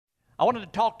I wanted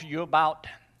to talk to you about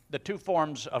the two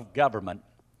forms of government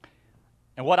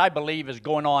and what I believe is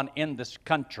going on in this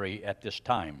country at this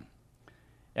time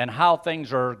and how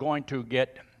things are going to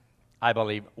get, I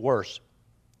believe, worse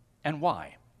and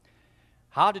why.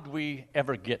 How did we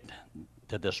ever get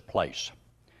to this place?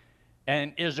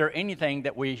 And is there anything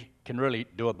that we can really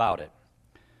do about it?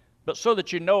 But so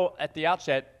that you know at the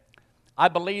outset, I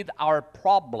believe our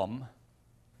problem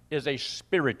is a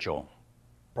spiritual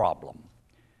problem.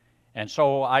 And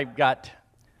so I've got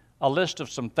a list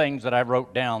of some things that I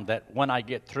wrote down that when I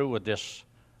get through with this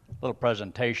little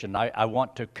presentation, I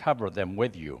want to cover them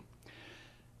with you.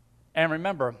 And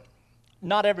remember,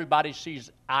 not everybody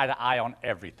sees eye to eye on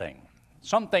everything.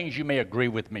 Some things you may agree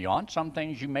with me on, some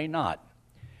things you may not.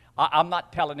 I'm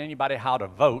not telling anybody how to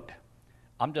vote.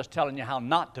 I'm just telling you how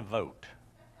not to vote.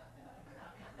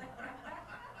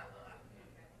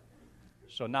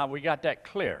 So now we got that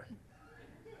clear.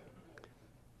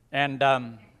 And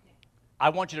I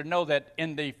want you to know that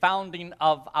in the founding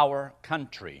of our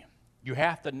country, you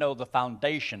have to know the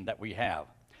foundation that we have,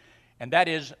 and that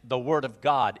is the Word of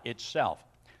God itself.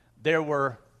 There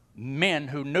were men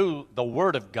who knew the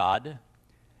Word of God,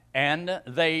 and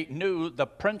they knew the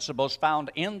principles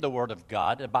found in the Word of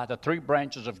God about the three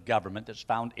branches of government that's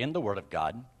found in the Word of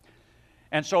God.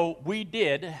 And so we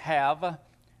did have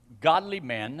godly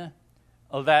men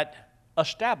that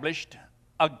established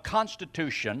a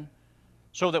constitution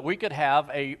so that we could have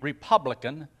a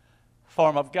republican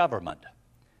form of government.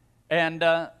 And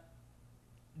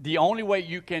the only way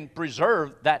you can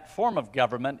preserve that form of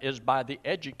government is by the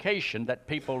education that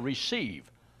people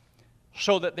receive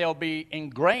so that they'll be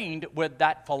ingrained with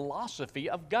that philosophy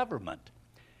of government.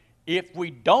 If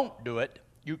we don't do it,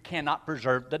 you cannot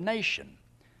preserve the nation.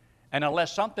 And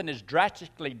unless something is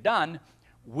drastically done,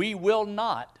 we will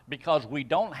not, because we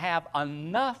don't have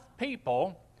enough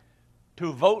people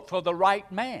to vote for the right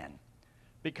man.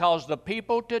 Because the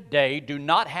people today do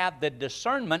not have the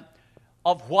discernment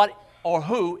of what or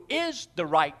who is the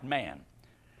right man.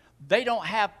 They don't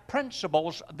have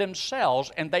principles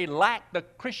themselves, and they lack the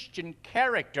Christian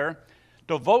character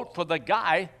to vote for the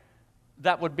guy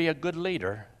that would be a good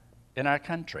leader in our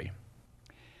country.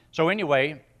 So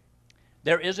anyway,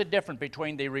 there is a difference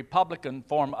between the Republican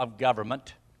form of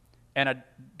government and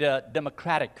the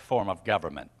democratic form of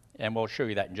government. And we'll show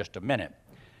you that in just a minute.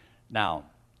 Now,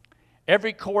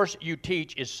 every course you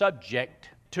teach is subject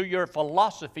to your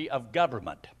philosophy of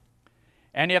government.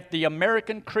 And if the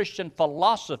American Christian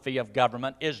philosophy of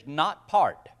government is not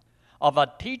part of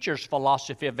a teacher's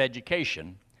philosophy of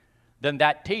education, then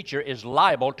that teacher is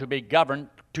liable to be governed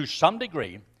to some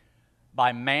degree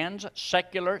by man's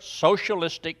secular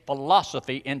socialistic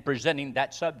philosophy in presenting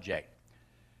that subject.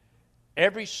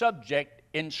 Every subject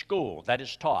in school that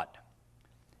is taught,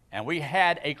 and we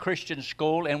had a Christian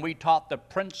school and we taught the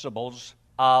principles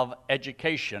of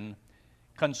education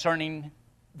concerning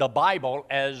the Bible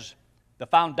as the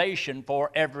foundation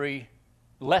for every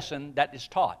lesson that is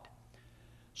taught,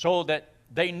 so that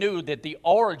they knew that the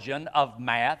origin of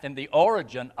math and the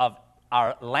origin of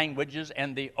our languages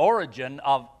and the origin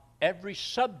of every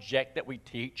subject that we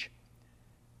teach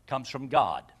comes from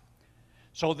God.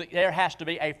 So that there has to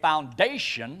be a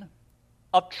foundation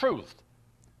of truth.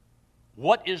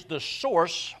 What is the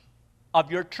source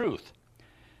of your truth?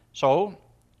 So,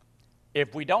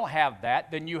 if we don't have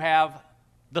that, then you have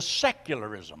the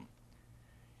secularism.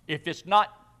 If it's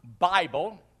not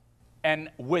Bible and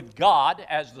with God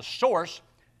as the source,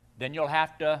 then you'll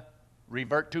have to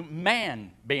revert to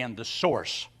man being the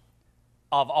source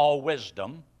of all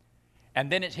wisdom. And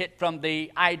then it's hit from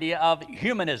the idea of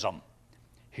humanism.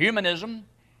 Humanism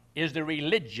is the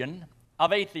religion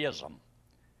of atheism.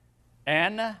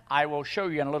 And I will show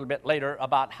you in a little bit later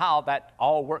about how that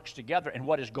all works together and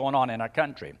what is going on in our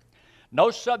country.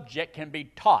 No subject can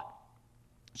be taught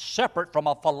separate from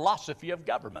a philosophy of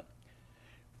government.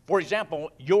 For example,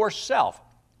 yourself.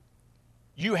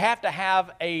 You have to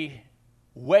have a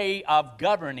way of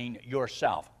governing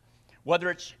yourself. Whether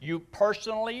it's you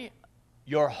personally,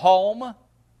 your home,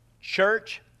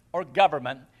 church, or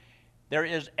government, there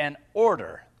is an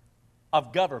order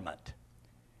of government.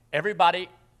 Everybody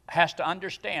has to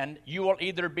understand you will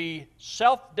either be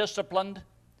self-disciplined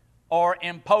or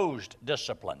imposed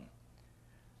discipline.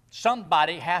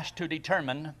 Somebody has to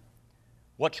determine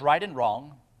what's right and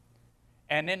wrong,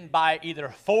 and then by either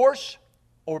force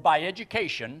or by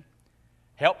education,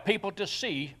 help people to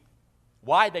see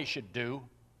why they should do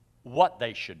what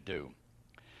they should do.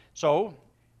 So,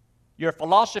 your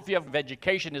philosophy of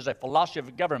education is a philosophy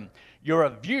of government. Your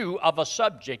view of a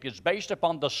subject is based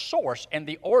upon the source and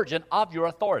the origin of your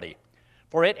authority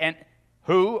for it, and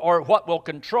who or what will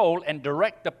control and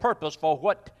direct the purpose for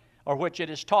what or which it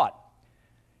is taught.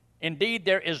 Indeed,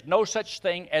 there is no such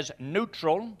thing as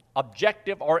neutral,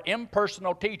 objective, or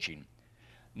impersonal teaching.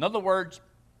 In other words,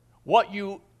 what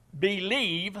you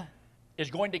believe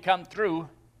is going to come through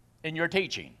in your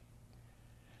teaching.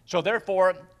 So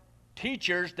therefore,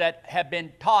 teachers that have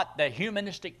been taught the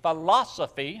humanistic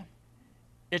philosophy,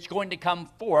 it's going to come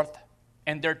forth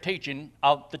in their teaching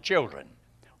of the children.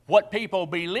 What people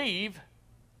believe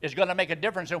is going to make a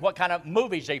difference in what kind of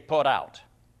movies they put out,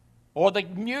 or the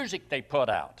music they put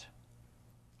out,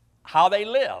 how they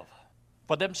live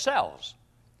for themselves,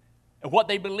 and what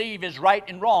they believe is right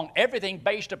and wrong. Everything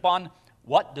based upon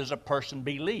what does a person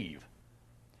believe.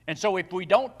 And so if we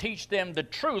don't teach them the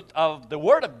truth of the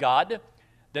Word of God,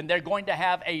 then they're going to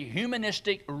have a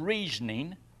humanistic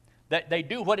reasoning that they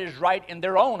do what is right in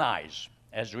their own eyes,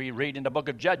 as we read in the book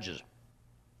of Judges.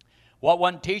 What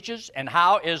one teaches and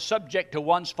how is subject to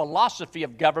one's philosophy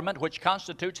of government, which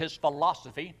constitutes his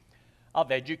philosophy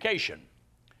of education.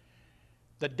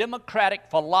 The democratic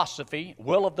philosophy,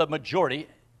 will of the majority,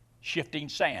 shifting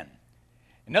sand.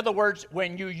 In other words,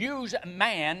 when you use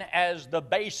man as the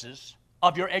basis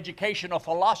of your educational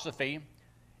philosophy,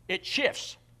 it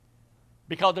shifts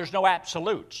because there's no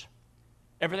absolutes.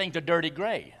 Everything's a dirty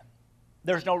gray.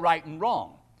 There's no right and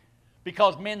wrong.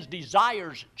 Because men's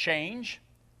desires change,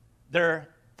 their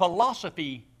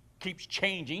philosophy keeps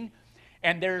changing,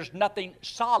 and there's nothing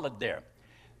solid there.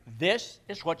 This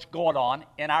is what's going on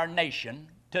in our nation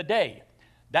today.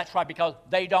 That's right, because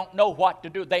they don't know what to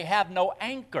do. They have no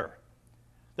anchor.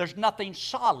 There's nothing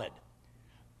solid.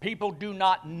 People do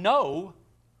not know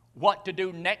what to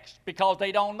do next because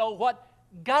they don't know what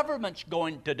government's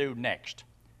going to do next.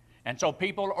 And so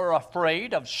people are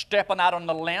afraid of stepping out on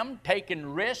the limb, taking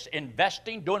risks,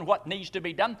 investing, doing what needs to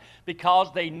be done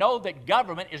because they know that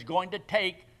government is going to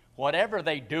take whatever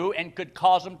they do and could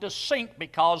cause them to sink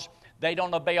because they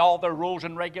don't obey all their rules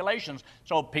and regulations.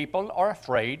 So people are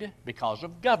afraid because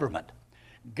of government.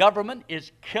 Government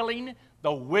is killing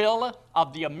the will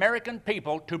of the American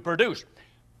people to produce.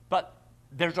 But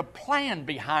there's a plan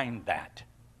behind that.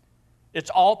 It's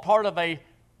all part of a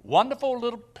wonderful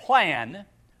little plan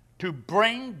to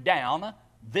bring down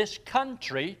this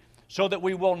country so that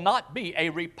we will not be a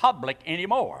republic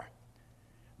anymore.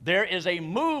 There is a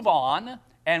move on,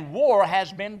 and war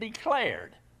has been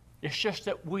declared. It's just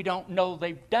that we don't know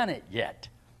they've done it yet.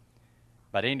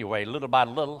 But anyway, little by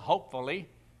little, hopefully,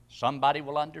 somebody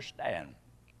will understand.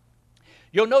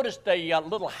 You'll notice the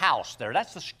little house there.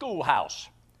 That's the schoolhouse.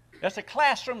 That's a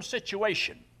classroom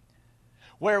situation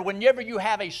where whenever you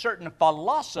have a certain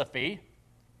philosophy,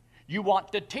 you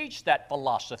want to teach that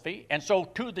philosophy. And so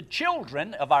to the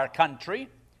children of our country,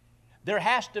 there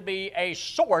has to be a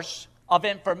source of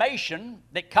information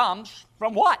that comes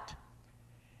from what?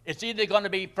 It's either going to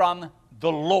be from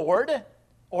the Lord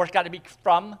or it's got to be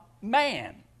from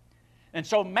man. And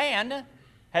so man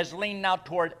has leaned now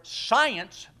toward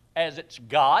science as its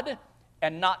God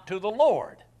and not to the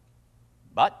Lord.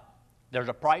 But there's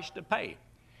a price to pay.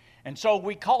 And so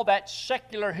we call that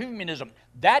secular humanism.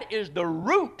 That is the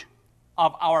root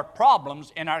of our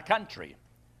problems in our country.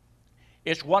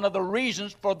 It's one of the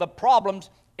reasons for the problems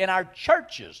in our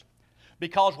churches.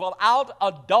 Because without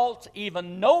adults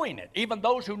even knowing it, even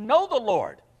those who know the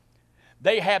Lord,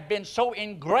 they have been so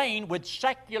ingrained with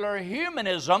secular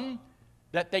humanism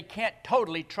that they can't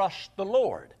totally trust the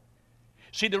Lord.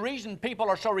 See, the reason people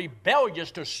are so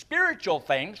rebellious to spiritual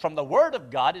things from the Word of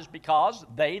God is because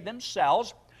they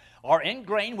themselves are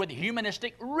ingrained with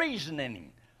humanistic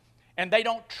reasoning. And they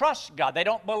don't trust God. They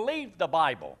don't believe the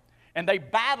Bible. And they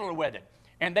battle with it.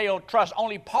 And they'll trust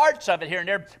only parts of it here and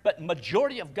there. But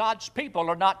majority of God's people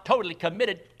are not totally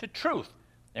committed to truth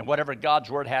and whatever God's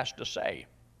Word has to say.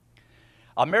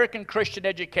 American Christian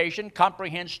education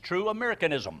comprehends true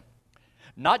Americanism.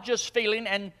 Not just feeling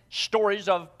and stories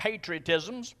of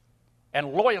patriotisms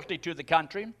and loyalty to the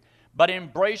country, but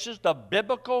embraces the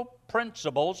biblical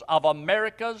principles of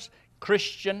America's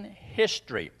Christian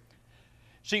history.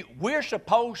 See, we're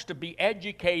supposed to be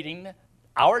educating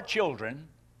our children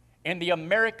in the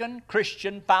American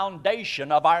Christian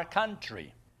foundation of our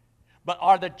country. But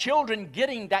are the children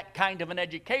getting that kind of an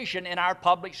education in our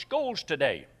public schools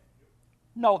today?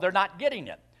 No, they're not getting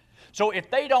it. So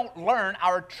if they don't learn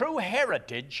our true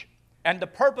heritage and the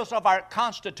purpose of our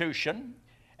Constitution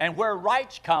and where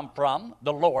rights come from,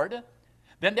 the Lord,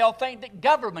 then they'll think that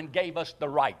government gave us the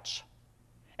rights.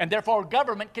 And therefore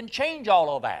government can change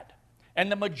all of that.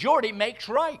 And the majority makes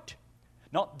right.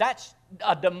 No, that's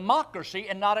a democracy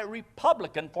and not a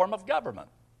republican form of government.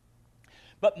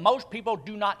 But most people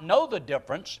do not know the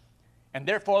difference, and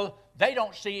therefore They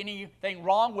don't see anything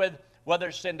wrong with whether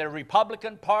it's in the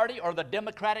Republican Party or the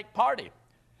Democratic Party.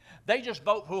 They just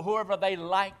vote for whoever they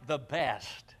like the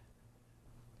best.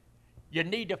 You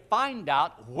need to find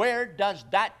out where does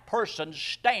that person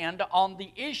stand on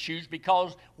the issues,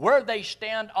 because where they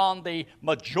stand on the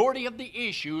majority of the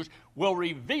issues will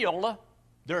reveal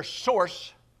their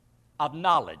source of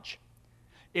knowledge.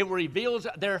 It reveals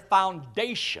their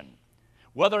foundation.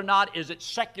 Whether or not is it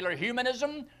secular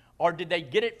humanism or did they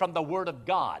get it from the Word of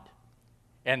God?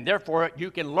 And therefore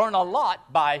you can learn a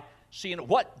lot by seeing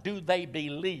what do they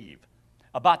believe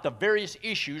about the various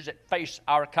issues that face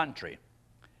our country.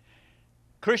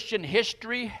 Christian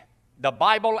history, the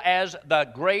Bible as the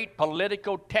great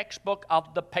political textbook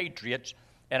of the patriots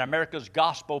and America's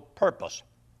gospel purpose.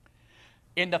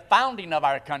 In the founding of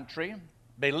our country,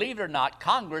 believe it or not,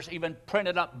 Congress even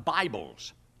printed up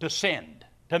Bibles to send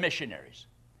to missionaries.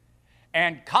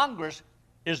 And Congress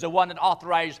is the one that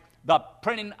authorized the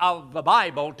printing of the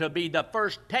Bible to be the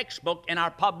first textbook in our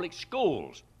public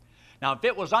schools. Now, if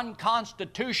it was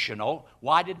unconstitutional,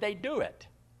 why did they do it?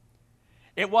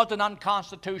 It wasn't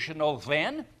unconstitutional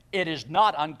then. It is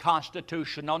not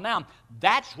unconstitutional now.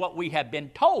 That's what we have been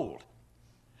told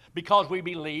because we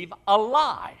believe a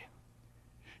lie.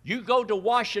 You go to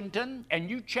Washington and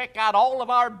you check out all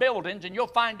of our buildings and you'll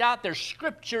find out there's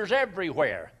scriptures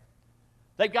everywhere.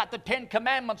 They've got the 10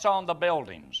 Commandments on the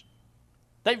buildings.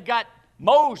 They've got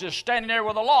Moses standing there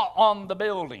with the law on the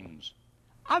buildings.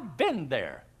 I've been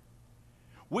there.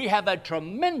 We have a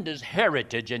tremendous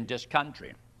heritage in this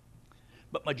country,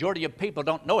 but majority of people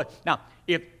don't know it. Now,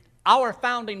 if our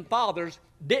founding fathers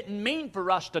didn't mean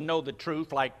for us to know the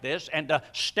truth like this and to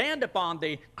stand upon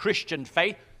the Christian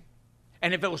faith,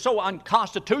 and if it was so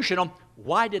unconstitutional,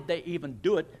 why did they even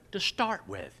do it to start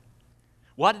with?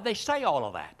 Why did they say all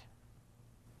of that?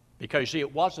 Because, you see,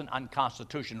 it wasn't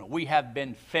unconstitutional. We have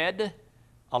been fed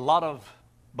a lot of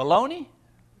baloney.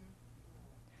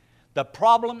 The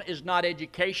problem is not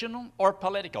educational or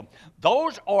political.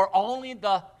 Those are only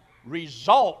the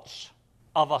results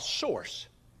of a source,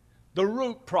 the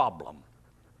root problem.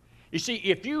 You see,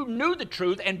 if you knew the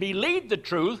truth and believed the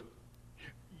truth,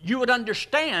 you would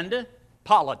understand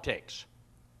politics,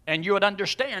 and you would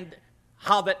understand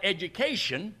how that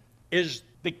education is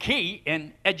the key,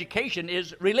 and education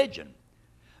is religion.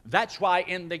 That's why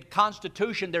in the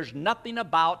Constitution there's nothing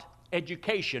about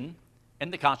education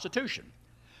in the Constitution,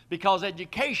 because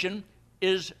education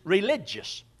is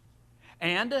religious.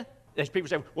 And as people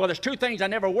say, well, there's two things I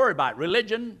never worry about,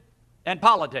 religion and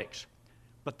politics.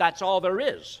 But that's all there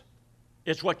is.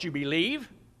 It's what you believe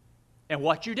and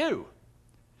what you do.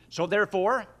 So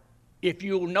therefore, if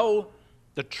you know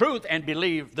the truth and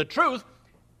believe the truth,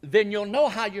 then you'll know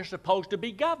how you're supposed to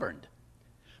be governed,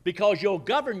 because you'll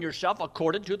govern yourself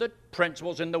according to the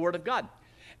principles in the Word of God.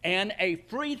 And a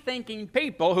free-thinking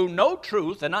people who know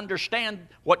truth and understand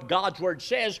what God's Word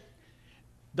says,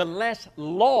 the less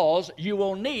laws you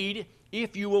will need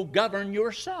if you will govern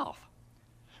yourself.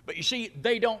 But you see,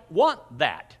 they don't want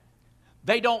that.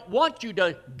 They don't want you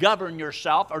to govern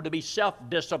yourself or to be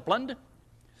self-disciplined.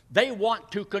 They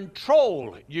want to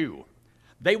control you.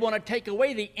 They want to take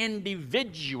away the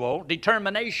individual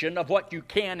determination of what you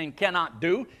can and cannot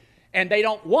do, and they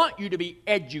don't want you to be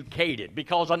educated,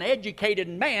 because an educated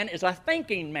man is a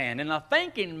thinking man, and a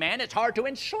thinking man it's hard to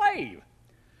enslave.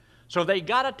 So they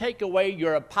got to take away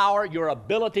your power, your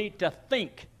ability to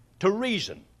think, to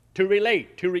reason, to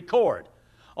relate, to record.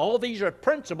 All these are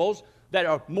principles that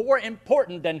are more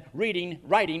important than reading,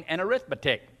 writing, and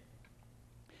arithmetic.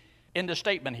 In the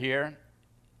statement here,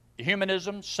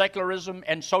 humanism, secularism,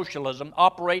 and socialism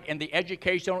operate in the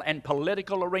educational and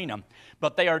political arena,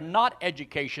 but they are not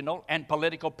educational and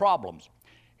political problems.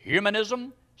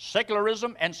 Humanism,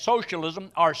 secularism, and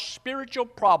socialism are spiritual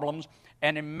problems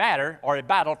and a matter or a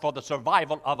battle for the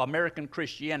survival of American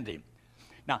Christianity.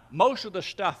 Now, most of the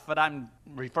stuff that I'm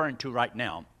referring to right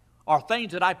now are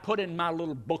things that I put in my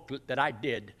little booklet that I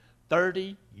did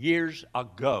 30 years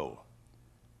ago.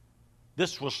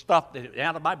 This was stuff that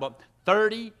out of my book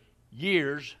 30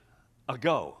 years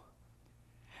ago.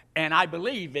 And I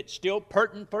believe it's still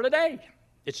pertinent for today.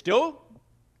 It's still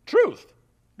truth,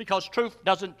 because truth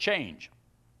doesn't change.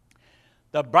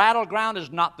 The battleground is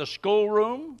not the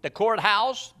schoolroom, the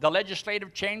courthouse, the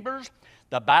legislative chambers.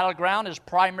 The battleground is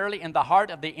primarily in the heart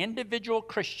of the individual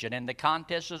Christian, and the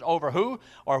contest is over who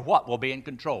or what will be in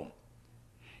control.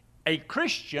 A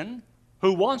Christian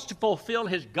who wants to fulfill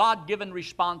his God-given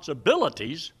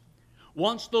responsibilities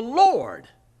wants the Lord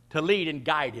to lead and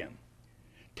guide him.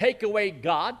 Take away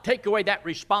God, take away that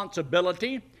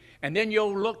responsibility, and then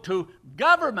you'll look to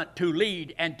government to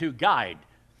lead and to guide.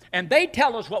 And they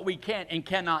tell us what we can and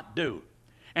cannot do.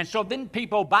 And so then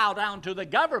people bow down to the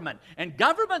government. And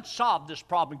government solved this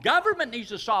problem. Government needs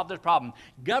to solve this problem.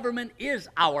 Government is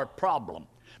our problem.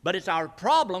 But it's our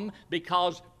problem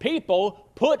because people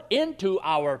put into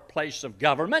our place of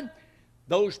government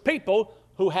those people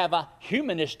who have a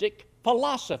humanistic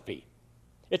philosophy.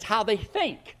 It's how they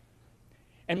think.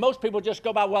 And most people just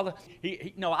go by, well,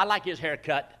 I like his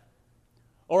haircut.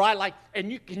 Or I like,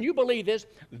 and can you believe this?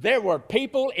 There were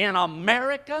people in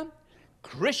America,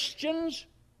 Christians,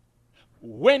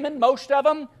 women, most of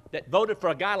them, that voted for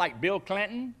a guy like Bill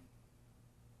Clinton.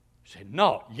 Said,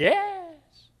 no, yes.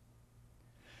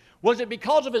 Was it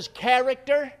because of his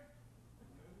character?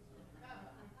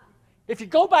 If you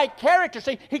go by character,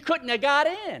 see, he couldn't have got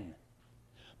in.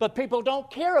 But people don't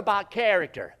care about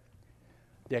character.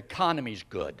 The economy's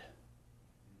good.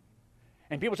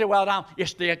 And people say, well, now,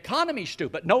 it's the economy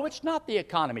stupid. No, it's not the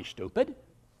economy stupid.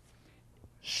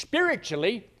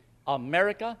 Spiritually,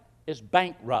 America is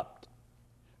bankrupt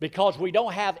because we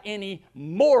don't have any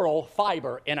moral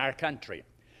fiber in our country.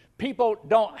 People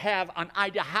don't have an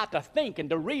idea how to think and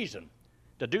to reason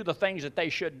to do the things that they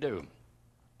should do.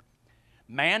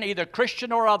 Man, either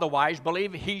Christian or otherwise,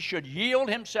 believe he should yield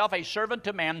himself a servant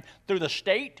to man through the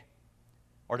state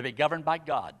or to be governed by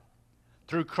God.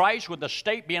 Through Christ, with the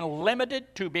state being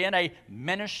limited to being a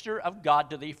minister of God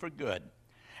to thee for good.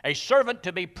 A servant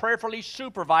to be prayerfully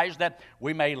supervised that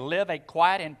we may live a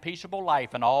quiet and peaceable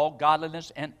life in all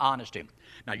godliness and honesty.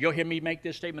 Now, you'll hear me make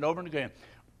this statement over and again.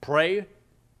 Pray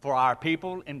for our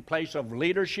people in place of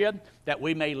leadership that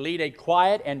we may lead a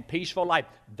quiet and peaceful life.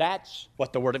 That's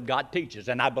what the Word of God teaches,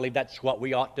 and I believe that's what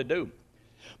we ought to do.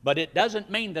 But it doesn't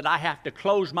mean that I have to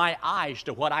close my eyes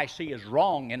to what I see is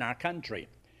wrong in our country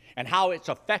and how it's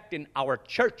affecting our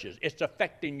churches. It's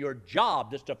affecting your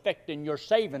job. It's affecting your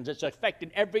savings. It's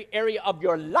affecting every area of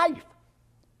your life.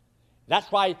 That's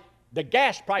why the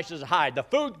gas prices are high, the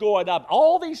food going up.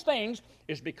 All these things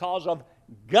is because of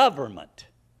government.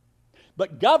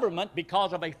 But government,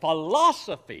 because of a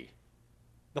philosophy,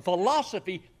 the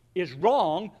philosophy is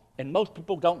wrong, and most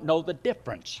people don't know the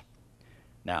difference.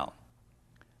 Now,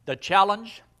 the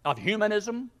challenge of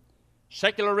humanism,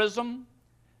 secularism,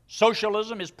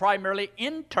 socialism is primarily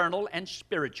internal and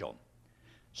spiritual,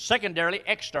 secondarily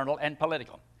external and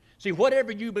political. See,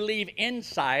 whatever you believe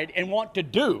inside and want to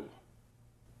do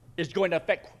is going to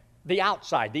affect the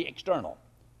outside, the external.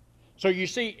 So you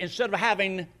see, instead of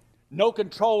having no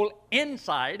control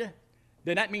inside,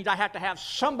 then that means I have to have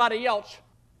somebody else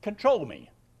control me.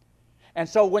 And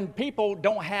so when people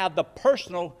don't have the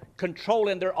personal control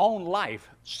in their own life,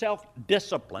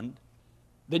 self-discipline,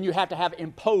 then you have to have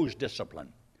imposed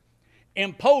discipline.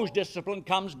 Imposed discipline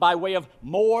comes by way of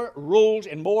more rules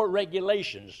and more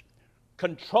regulations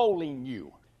controlling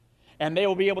you. And they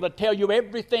will be able to tell you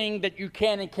everything that you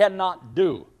can and cannot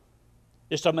do.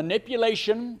 It's a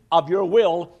manipulation of your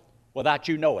will without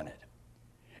you knowing it.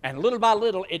 And little by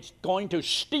little, it's going to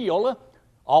steal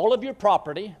all of your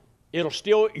property. It'll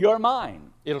steal your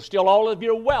mind. It'll steal all of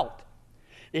your wealth.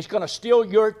 It's going to steal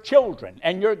your children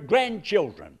and your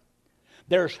grandchildren.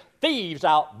 There's thieves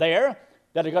out there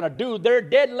that are going to do their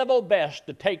dead level best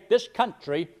to take this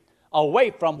country away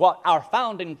from what our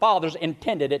founding fathers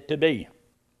intended it to be.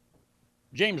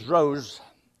 James Rose,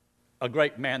 a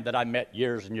great man that I met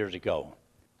years and years ago,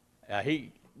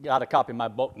 he got a copy of my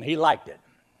book and he liked it.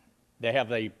 They have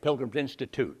the Pilgrim's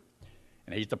Institute,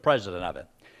 and he's the president of it.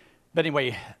 But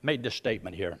anyway, made this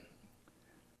statement here.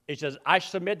 He says, I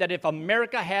submit that if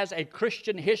America has a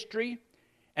Christian history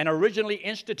and originally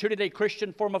instituted a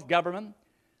Christian form of government,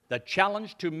 the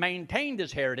challenge to maintain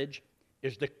this heritage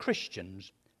is the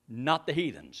Christians, not the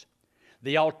heathens.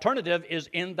 The alternative is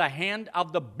in the hand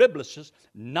of the biblicists,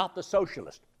 not the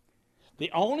socialists.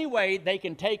 The only way they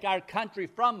can take our country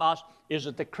from us is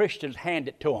that the Christians hand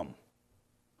it to them.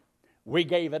 We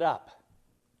gave it up.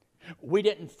 We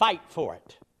didn't fight for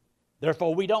it.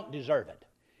 Therefore, we don't deserve it.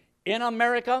 In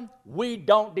America, we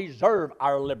don't deserve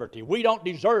our liberty. We don't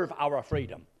deserve our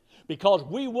freedom because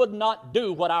we would not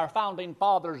do what our founding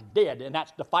fathers did, and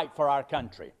that's to fight for our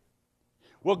country.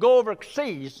 We'll go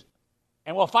overseas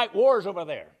and we'll fight wars over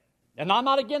there. And I'm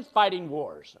not against fighting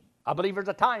wars. I believe there's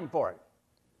a time for it.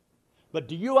 But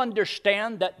do you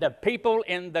understand that the people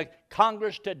in the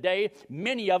Congress today,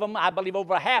 many of them, I believe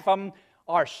over half of them,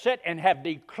 are set and have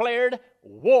declared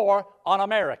war on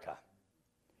America?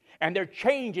 And they're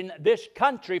changing this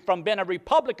country from being a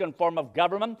Republican form of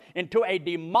government into a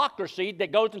democracy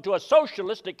that goes into a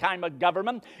socialistic kind of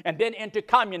government and then into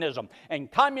communism. And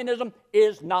communism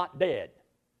is not dead.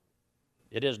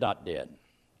 It is not dead.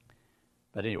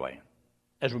 But anyway,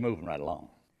 as we're moving right along.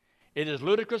 It is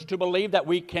ludicrous to believe that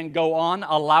we can go on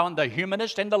allowing the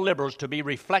humanists and the liberals to be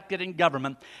reflected in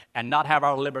government and not have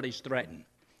our liberties threatened.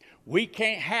 We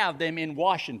can't have them in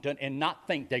Washington and not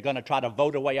think they're going to try to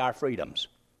vote away our freedoms.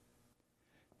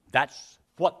 That's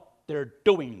what they're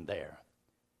doing there.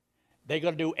 They're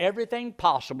going to do everything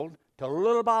possible to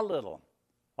little by little.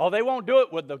 Oh, they won't do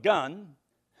it with the gun.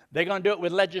 They're going to do it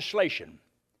with legislation.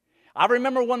 I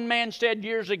remember one man said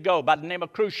years ago by the name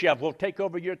of Khrushchev, "We'll take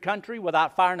over your country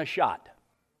without firing a shot."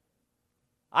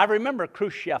 I remember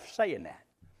Khrushchev saying that.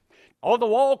 Oh, the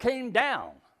wall came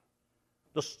down.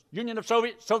 The Union of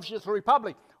Socialist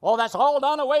Republic, oh, that's all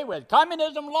done away with.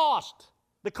 Communism lost.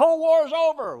 The Cold War is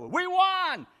over. We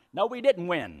won. No, we didn't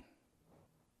win.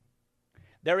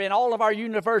 They're in all of our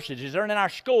universities. They're in our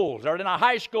schools. They're in our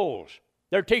high schools.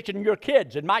 They're teaching your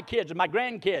kids and my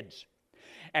grandkids.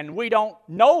 And we don't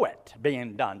know it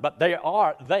being done, but they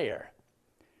are there.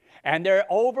 And they're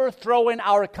overthrowing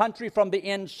our country from the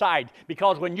inside,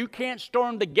 because when you can't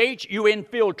storm the gates, you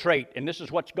infiltrate, and this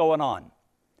is what's going on.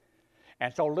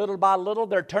 And so little by little,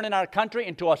 they're turning our country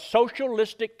into a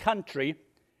socialistic country,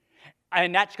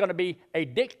 and that's going to be a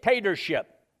dictatorship.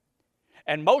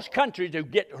 And most countries who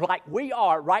get like we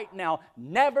are right now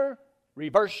never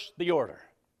reverse the order.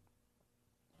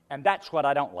 And that's what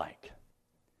I don't like.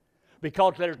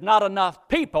 Because there's not enough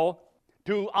people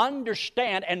to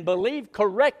understand and believe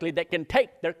correctly that can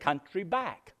take their country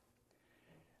back.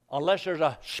 Unless there's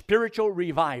a spiritual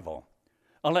revival.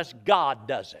 Unless God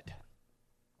does it.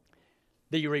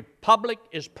 The republic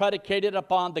is predicated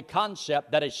upon the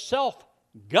concept that a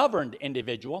self-governed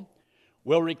individual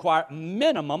will require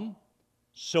minimum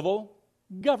civil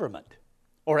government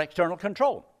or external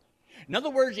control. In other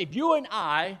words, if you and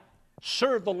I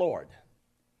serve the Lord,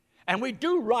 and we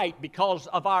do right because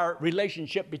of our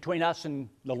relationship between us and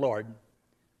the Lord,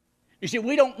 you see,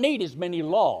 we don't need as many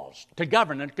laws to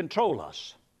govern and control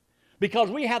us, because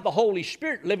we have the Holy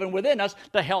Spirit living within us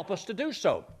to help us to do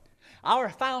so. Our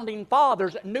founding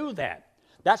fathers knew that.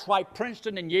 That's why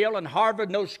Princeton and Yale and Harvard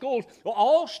and those schools were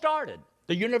all started.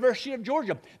 The University of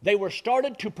Georgia, they were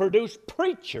started to produce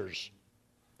preachers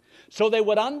so they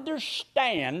would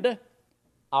understand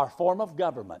our form of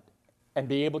government and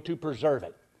be able to preserve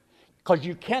it. Because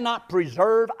you cannot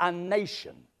preserve a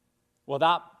nation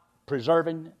without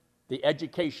preserving the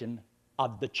education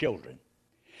of the children.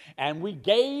 And we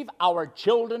gave our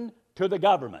children to the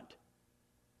government.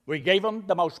 We gave them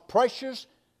the most precious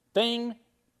thing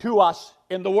to us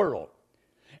in the world.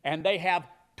 And they have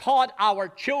taught our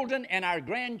children and our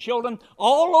grandchildren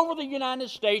all over the United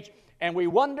States, and we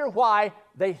wonder why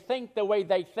they think the way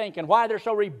they think and why they're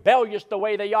so rebellious the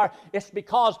way they are. It's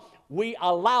because we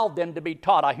allowed them to be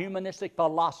taught a humanistic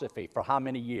philosophy for how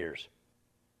many years?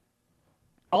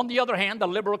 On the other hand, the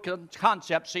liberal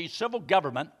concept sees civil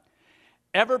government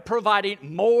ever providing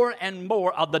more and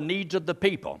more of the needs of the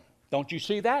people. Don't you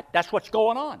see that? That's what's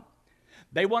going on.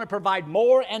 They want to provide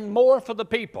more and more for the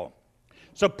people.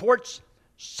 Supports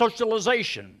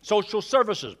socialization, social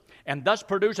services, and thus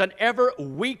produce an ever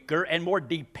weaker and more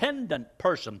dependent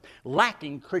person,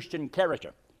 lacking Christian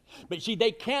character. But see,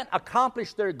 they can't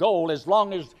accomplish their goal as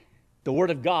long as the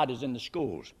Word of God is in the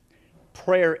schools.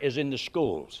 Prayer is in the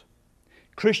schools.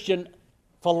 Christian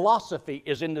philosophy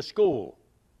is in the school.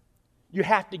 You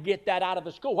have to get that out of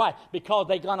the school. Why? Because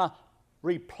they're going to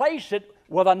replace it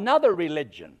with another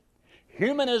religion.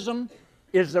 Humanism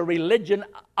is the religion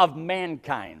of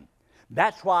mankind.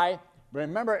 That's why,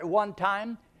 remember at one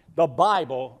time, the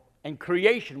Bible and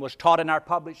creation was taught in our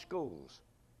public schools.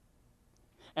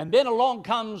 And then along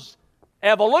comes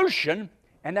evolution,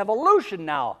 and evolution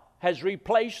now has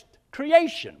replaced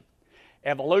creation.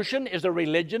 Evolution is the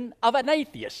religion of an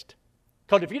atheist.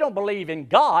 Because if you don't believe in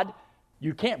God,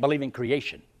 you can't believe in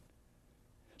creation.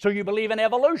 So you believe in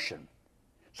evolution.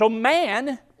 So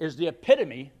man is the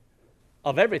epitome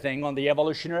of everything on the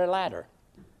evolutionary ladder.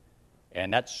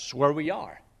 And that's where we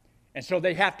are. And so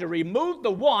they have to remove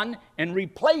the one and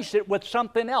replace it with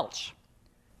something else.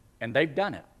 And they've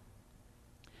done it.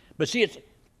 But see,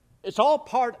 it's all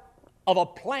part of a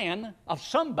plan of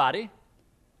somebody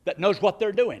that knows what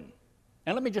they're doing.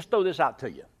 And let me just throw this out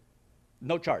to you.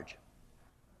 No charge.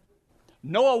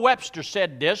 Noah Webster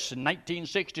said this in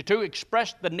 1962,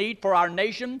 expressed the need for our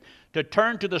nation to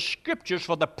turn to the Scriptures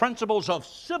for the principles of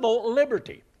civil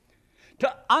liberty.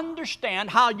 To understand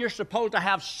how you're supposed to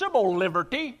have civil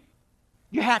liberty,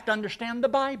 you have to understand the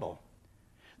Bible.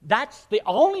 That's the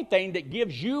only thing that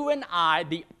gives you and I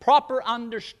the proper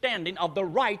understanding of the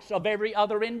rights of every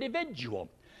other individual.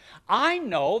 I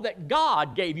know that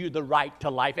God gave you the right to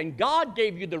life, and God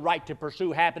gave you the right to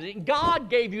pursue happiness, and God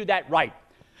gave you that right.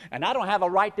 And I don't have a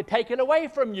right to take it away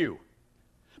from you.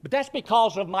 But that's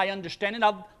because of my understanding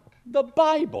of the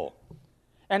Bible.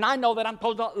 And I know that I'm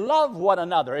supposed to love one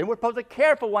another, and we're supposed to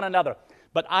care for one another.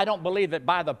 But I don't believe that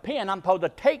by the pen I'm supposed to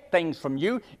take things from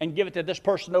you and give it to this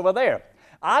person over there.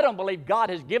 I don't believe God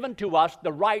has given to us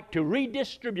the right to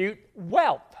redistribute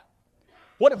wealth.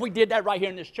 What if we did that right here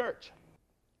in this church?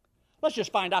 Let's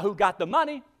just find out who got the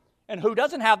money and who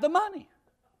doesn't have the money.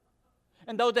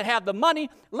 And those that have the money,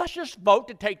 let's just vote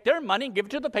to take their money and give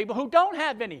it to the people who don't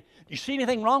have any. Do you see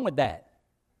anything wrong with that?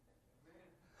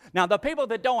 Now, the people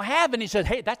that don't have any said,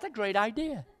 hey, that's a great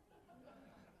idea.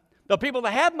 The people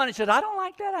that have money said, I don't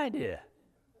like that idea.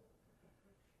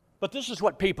 But this is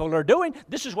what people are doing.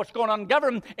 This is what's going on in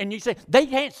government. And you say, they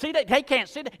can't see that. They can't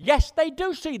see that. Yes, they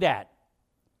do see that.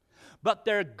 But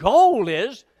their goal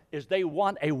is they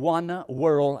want a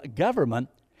one-world government.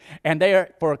 And they are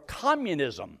for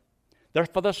communism. They're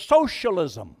for the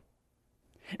socialism.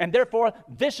 And therefore,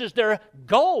 this is their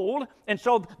goal. And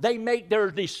so they make their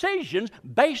decisions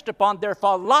based upon their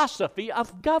philosophy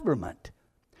of government.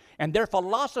 And their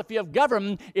philosophy of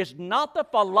government is not the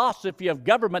philosophy of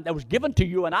government that was given to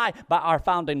you and I by our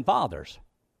founding fathers.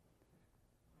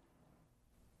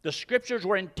 The Scriptures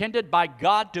were intended by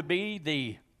God to be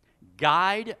the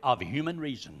guide of human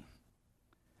reason.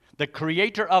 The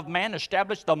Creator of man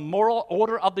established the moral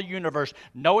order of the universe,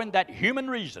 knowing that human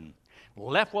reason,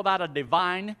 left without a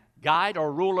divine guide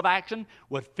or rule of action,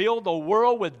 would fill the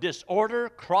world with disorder,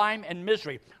 crime, and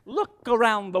misery. Look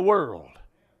around the world.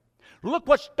 Look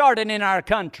what's starting in our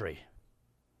country.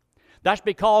 That's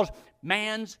because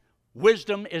man's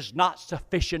wisdom is not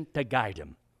sufficient to guide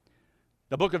him.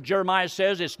 The book of Jeremiah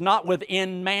says, it's not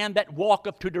within man that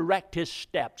walketh to direct his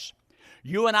steps.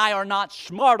 You and I are not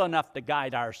smart enough to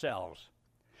guide ourselves.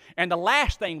 And the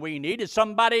last thing we need is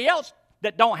somebody else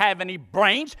that don't have any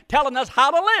brains telling us how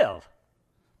to live.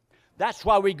 That's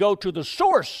why we go to the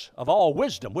source of all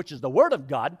wisdom, which is the Word of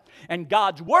God. And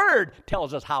God's Word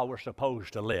tells us how we're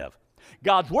supposed to live.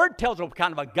 God's Word tells us what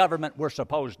kind of a government we're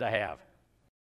supposed to have.